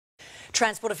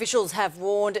Transport officials have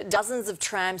warned dozens of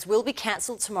trams will be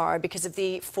cancelled tomorrow because of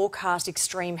the forecast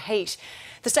extreme heat.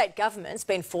 The state government's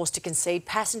been forced to concede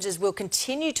passengers will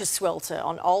continue to swelter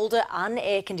on older,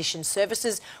 un-air-conditioned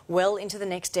services well into the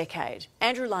next decade.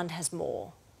 Andrew Lund has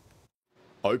more.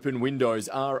 Open windows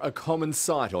are a common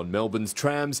sight on Melbourne's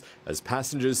trams as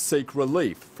passengers seek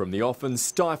relief from the often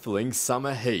stifling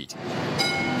summer heat.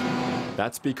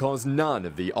 That's because none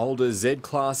of the older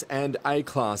Z-Class and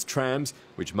A-Class trams,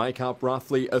 which make up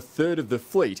roughly a third of the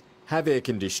fleet, have air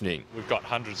conditioning. We've got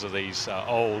hundreds of these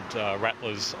old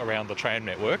rattlers around the tram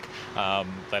network.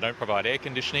 They don't provide air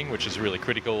conditioning, which is really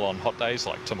critical on hot days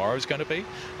like tomorrow's going to be.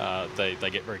 They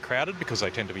get very crowded because they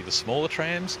tend to be the smaller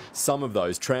trams. Some of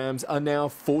those trams are now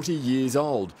 40 years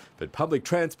old, but public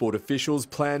transport officials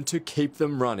plan to keep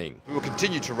them running. We will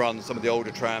continue to run some of the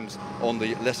older trams on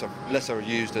the lesser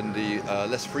used and the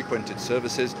less frequented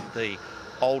services. The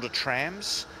older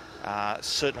trams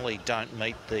certainly don't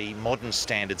meet the modern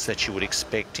standards that you would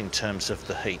expect in terms of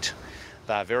the heat.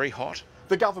 They're very hot.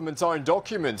 The government's own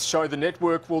documents show the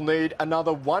network will need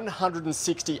another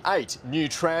 168 new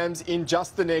trams in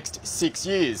just the next 6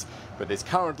 years, but there's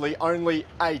currently only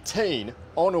 18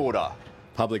 on order.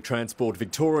 Public Transport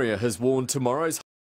Victoria has warned tomorrow's